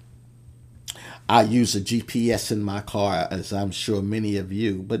use a GPS in my car, as I'm sure many of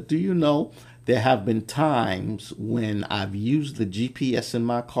you, but do you know there have been times when I've used the GPS in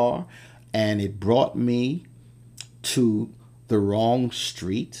my car and it brought me to the wrong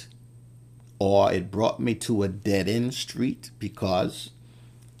street, or it brought me to a dead-end street because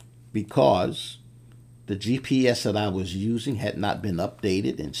the GPS that I was using had not been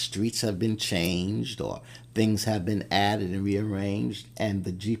updated, and streets have been changed, or things have been added and rearranged, and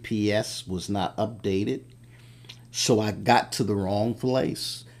the GPS was not updated. So I got to the wrong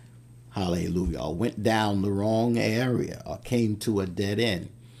place. Hallelujah. I went down the wrong area or came to a dead end.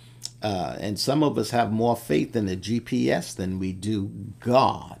 And some of us have more faith in the GPS than we do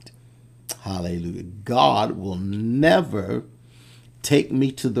God. Hallelujah. God will never take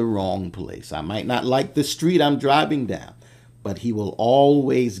me to the wrong place. I might not like the street I'm driving down, but he will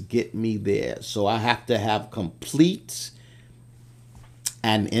always get me there. So I have to have complete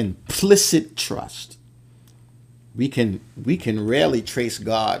and implicit trust. We can rarely trace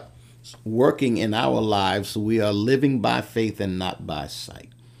God working in our lives, so we are living by faith and not by sight.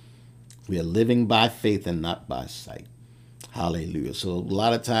 We are living by faith and not by sight. Hallelujah. So a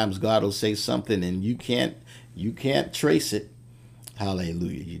lot of times God will say something and you can't trace it.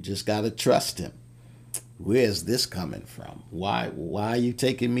 Hallelujah. You just got to trust him. Where's this coming from? Why are you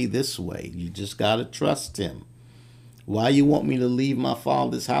taking me this way? You just got to trust him. Why you want me to leave my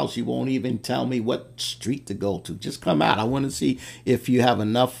father's house? You won't even tell me what street to go to. Just come out. I want to see if you have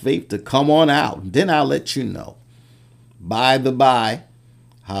enough faith to come on out. Then I'll let you know. By the by.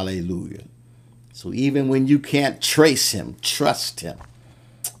 Hallelujah. So even when you can't trace him, trust him.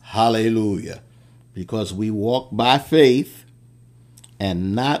 Hallelujah. Because we walk by faith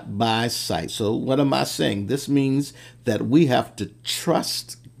and not by sight. So what am I saying? This means that we have to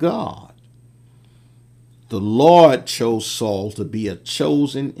trust God. The Lord chose Saul to be a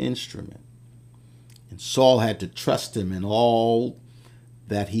chosen instrument. And Saul had to trust him in all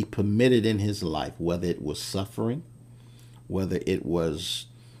that he permitted in his life, whether it was suffering, whether it was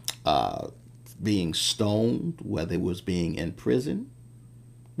being stoned, whether it was being in prison.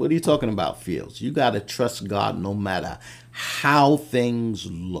 What are you talking about, Fields? You got to trust God no matter how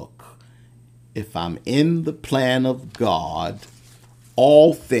things look. If I'm in the plan of God,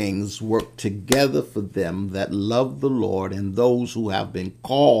 all things work together for them that love the Lord and those who have been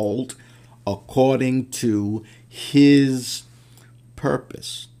called according to his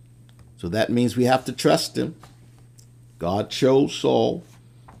purpose. So that means we have to trust him. God chose Saul.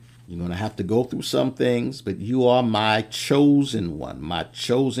 You're going to have to go through some things, but you are my chosen one, my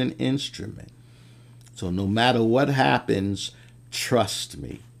chosen instrument. So no matter what happens, trust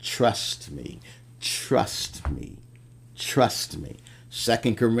me, trust me, trust me, trust me.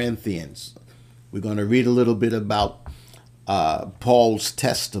 2 Corinthians, we're going to read a little bit about Paul's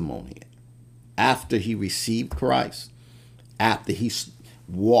testimony. After he received Christ, after he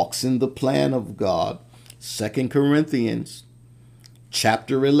walks in the plan of God, 2 Corinthians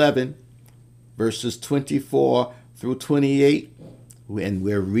chapter 11, verses 24 through 28, and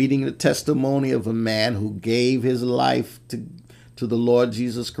we're reading the testimony of a man who gave his life to the Lord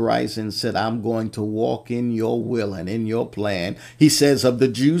Jesus Christ and said, I'm going to walk in your will and in your plan. He says, of the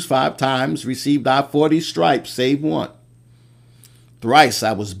Jews 5 times received I 40 stripes, save one. Thrice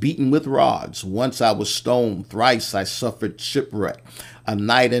I was beaten with rods. Once I was stoned. Thrice I suffered shipwreck. A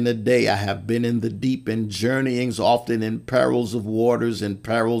night and a day I have been in the deep, in journeyings often, in perils of waters, in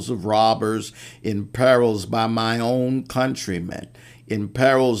perils of robbers, in perils by my own countrymen, in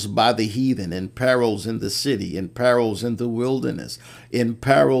perils by the heathen, in perils in the city, in perils in the wilderness, in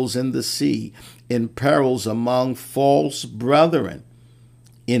perils in the sea, in perils among false brethren,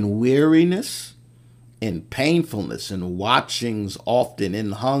 in weariness, in painfulness, in watchings often,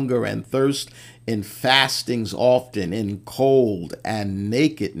 in hunger and thirst, in fastings often, in cold and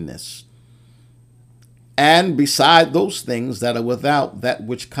nakedness. And beside those things that are without, that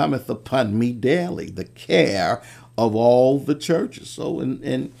which cometh upon me daily, the care of all the churches. So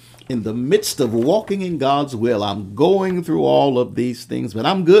in the midst of walking in God's will, I'm going through all of these things, but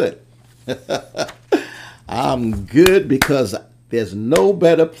I'm good. I'm good because there's no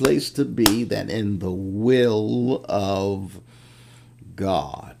better place to be than in the will of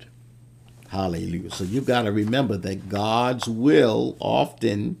God. Hallelujah. So you've got to remember that God's will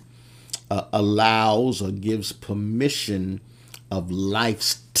often allows or gives permission of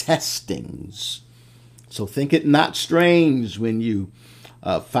life's testings. So think it not strange when you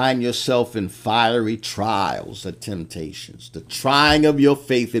find yourself in fiery trials or temptations. The trying of your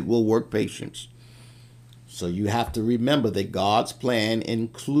faith, it will work patience. So you have to remember that God's plan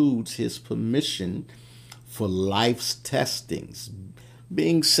includes his permission for life's testings.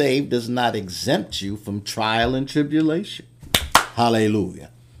 Being saved does not exempt you from trial and tribulation.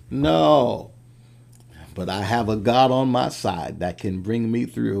 Hallelujah. No. But I have a God on my side that can bring me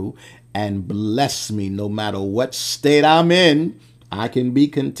through and bless me no matter what state I'm in. I can be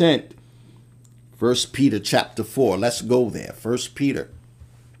content. 1 Peter chapter 4. Let's go there. 1 Peter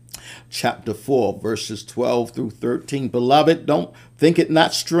chapter 4, verses 12 through 13. Beloved, don't think it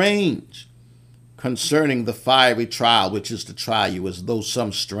not strange concerning the fiery trial, which is to try you as though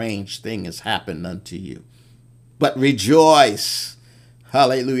some strange thing has happened unto you. But rejoice,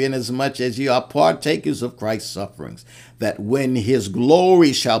 hallelujah, inasmuch as ye are partakers of Christ's sufferings, that when his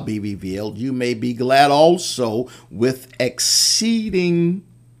glory shall be revealed, you may be glad also with exceeding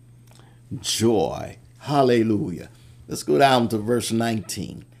joy. Hallelujah. Let's go down to verse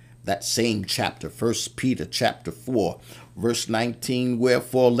 19. That same chapter, 1 Peter chapter 4, verse 19,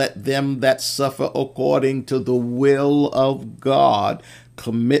 wherefore let them that suffer according to the will of God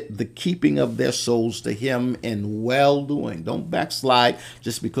commit the keeping of their souls to him in well-doing. Don't backslide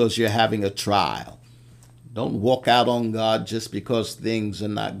just because you're having a trial. Don't walk out on God just because things are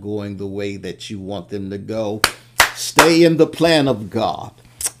not going the way that you want them to go. Stay in the plan of God.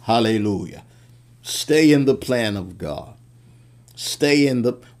 Hallelujah. Stay in the plan of God. Stay in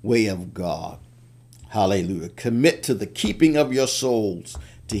the way of God. Hallelujah. Commit to the keeping of your souls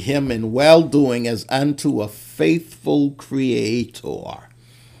to him in well-doing as unto a faithful creator.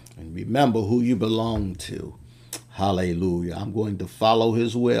 And remember who you belong to. Hallelujah. I'm going to follow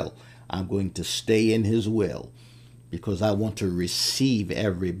his will. I'm going to stay in his will because I want to receive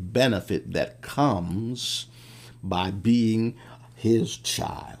every benefit that comes by being his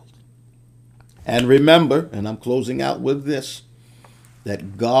child. And remember, and I'm closing out with this,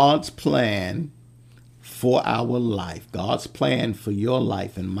 that God's plan for our life, God's plan for your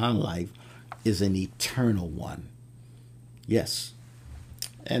life and my life is an eternal one. Yes.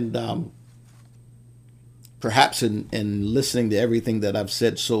 And perhaps in listening to everything that I've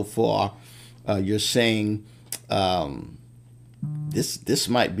said so far, you're saying this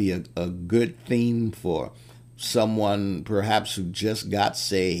might be a good theme for someone perhaps who just got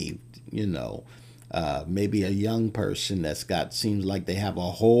saved, maybe a young person seems like they have a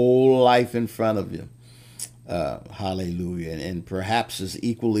whole life in front of you. Hallelujah. And perhaps is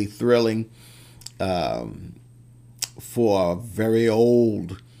equally thrilling for a very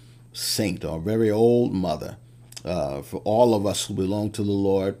old saint or a very old mother. For all of us who belong to the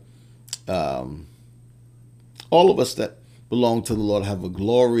Lord, all of us that belong to the Lord have a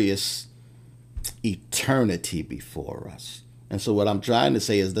glorious eternity before us. And so what I'm trying to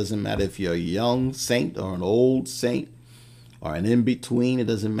say is, it doesn't matter if you're a young saint or an old saint or an in-between. It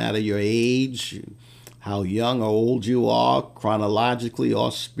doesn't matter your age, how young or old you are, chronologically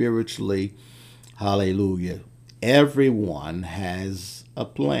or spiritually. Hallelujah. Everyone has a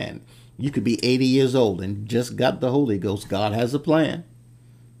plan. You could be 80 years old and just got the Holy Ghost. God has a plan.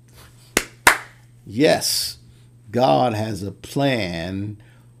 Yes, God has a plan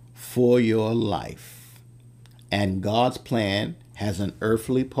for your life. And God's plan has an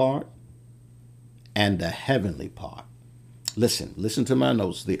earthly part and a heavenly part. Listen to my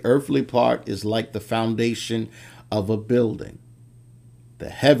notes. The earthly part is like the foundation of a building. The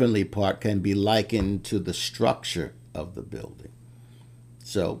heavenly part can be likened to the structure of the building.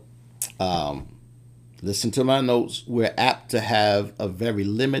 So, listen to my notes. We're apt to have a very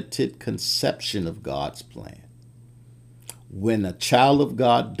limited conception of God's plan. When a child of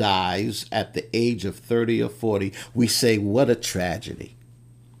God dies at the age of 30 or 40, we say, what a tragedy.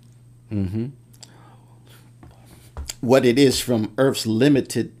 What it is from Earth's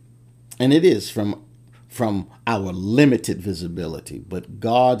limited, and it is from our limited visibility, but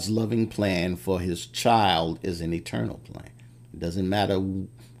God's loving plan for his child is an eternal plan. It doesn't matter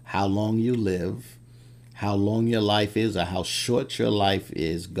how long you live, how long your life is, or how short your life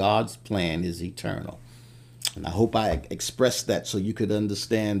is. God's plan is eternal. And I hope I expressed that so you could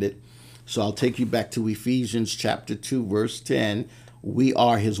understand it. So I'll take you back to Ephesians chapter 2, verse 10. We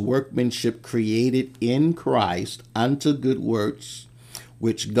are his workmanship, created in Christ unto good works,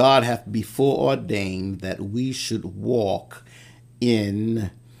 which God hath before ordained that we should walk in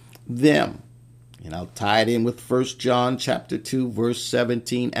them. And I'll tie it in with 1 John chapter 2, verse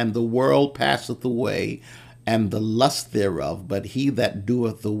 17. And the world passeth away, and the lust thereof, but he that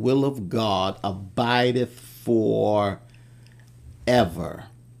doeth the will of God abideth forever.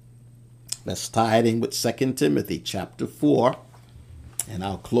 Let's tie it in with 2 Timothy chapter 4, and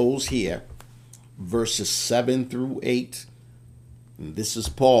I'll close here, verses 7 through 8. And this is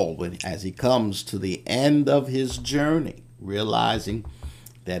Paul as he comes to the end of his journey, realizing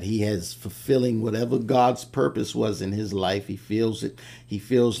that he has fulfilling whatever God's purpose was in his life. He feels it. He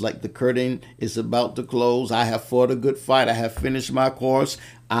feels like the curtain is about to close. I have fought a good fight. I have finished my course.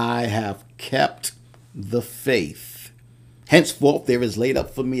 I have kept the faith. Henceforth there is laid up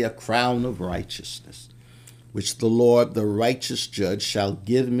for me a crown of righteousness, which the Lord, the righteous judge, shall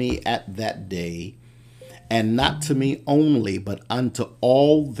give me at that day, and not to me only, but unto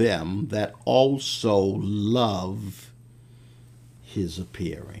all them that also love his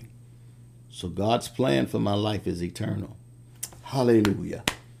appearing. So God's plan for my life is eternal. Hallelujah.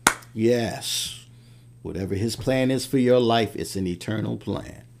 Yes. Whatever his plan is for your life, it's an eternal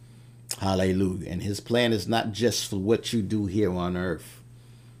plan. Hallelujah. And his plan is not just for what you do here on earth,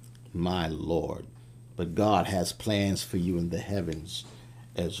 my Lord, but God has plans for you in the heavens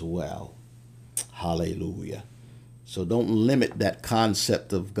as well. Hallelujah. So don't limit that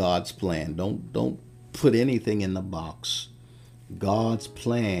concept of God's plan. Don't put anything in the box. God's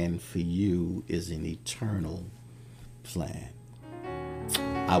plan for you is an eternal plan.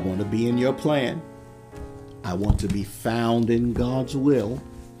 I want to be in your plan. I want to be found in God's will.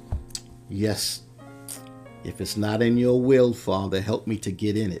 Yes, if it's not in your will, Father, help me to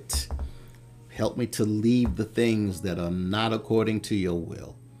get in it. Help me to leave the things that are not according to your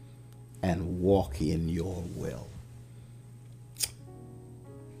will and walk in your will.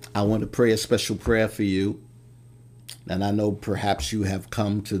 I want to pray a special prayer for you. And I know perhaps you have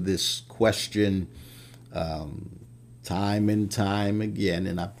come to this question time and time again,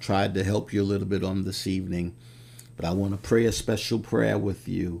 and I've tried to help you a little bit on this evening, but I want to pray a special prayer with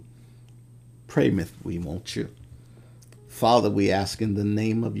you. Pray with me, won't you? Father, we ask in the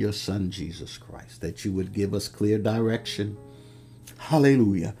name of your Son, Jesus Christ, that you would give us clear direction.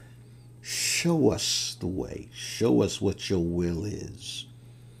 Hallelujah. Show us the way. Show us what your will is.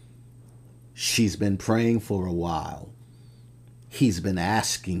 She's been praying for a while. He's been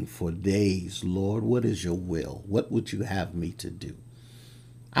asking for days, Lord, what is your will? What would you have me to do?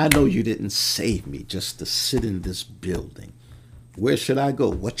 I know you didn't save me just to sit in this building. Where should I go?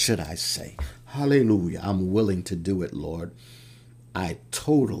 What should I say? Hallelujah. I'm willing to do it, Lord. I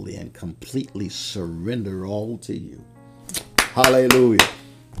totally and completely surrender all to you. Hallelujah.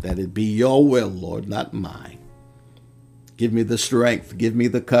 That it be your will, Lord, not mine. Give me the strength. Give me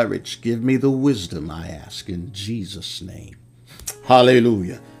the courage. Give me the wisdom, I ask, in Jesus' name.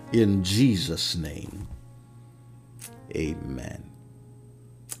 Hallelujah. In Jesus' name. Amen.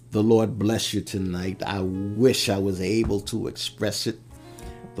 The Lord bless you tonight. I wish I was able to express it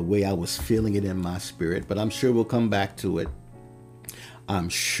the way I was feeling it in my spirit, but I'm sure we'll come back to it. I'm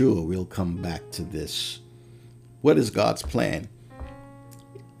sure we'll come back to this. What is God's plan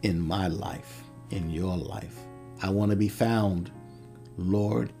in my life, in your life? I want to be found,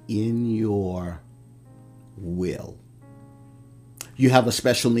 Lord, in your will. You have a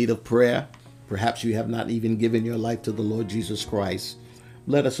special need of prayer. Perhaps you have not even given your life to the Lord Jesus Christ.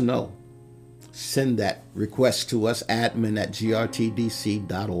 Let us know. Send that request to us,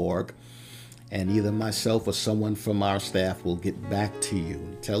 admin@grtdc.org, and either myself or someone from our staff will get back to you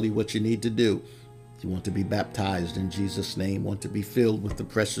and tell you what you need to do. If you want to be baptized in Jesus' name, want to be filled with the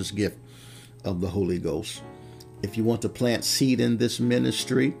precious gift of the Holy Ghost. If you want to plant seed in this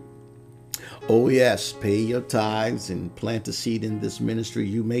ministry, oh yes, pay your tithes and plant a seed in this ministry,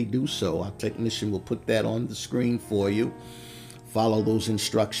 you may do so. Our technician will put that on the screen for you. Follow those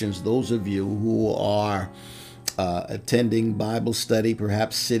instructions. Those of you who are attending Bible study,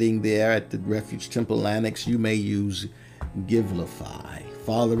 perhaps sitting there at the Refuge Temple Annex, you may use Givelify.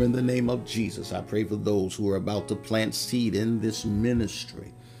 Father, in the name of Jesus, I pray for those who are about to plant seed in this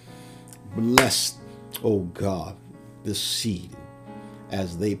ministry. Bless, oh God, this seed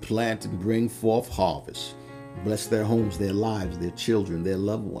as they plant and bring forth harvest. Bless their homes, their lives, their children, their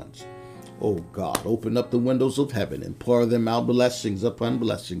loved ones. Oh God, open up the windows of heaven and pour them out blessings upon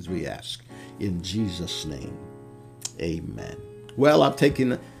blessings, we ask. In Jesus' name, amen. Well, I've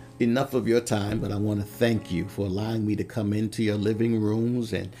taken enough of your time, but I want to thank you for allowing me to come into your living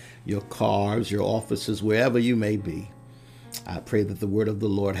rooms and your cars, your offices, wherever you may be. I pray that the word of the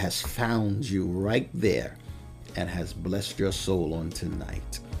Lord has found you right there and has blessed your soul on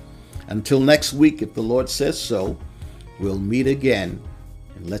tonight. Until next week, if the Lord says so, we'll meet again.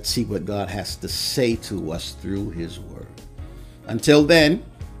 And let's see what God has to say to us through his word. Until then,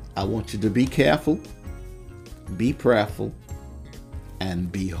 I want you to be careful, be prayerful,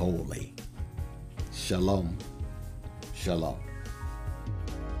 and be holy. Shalom. Shalom.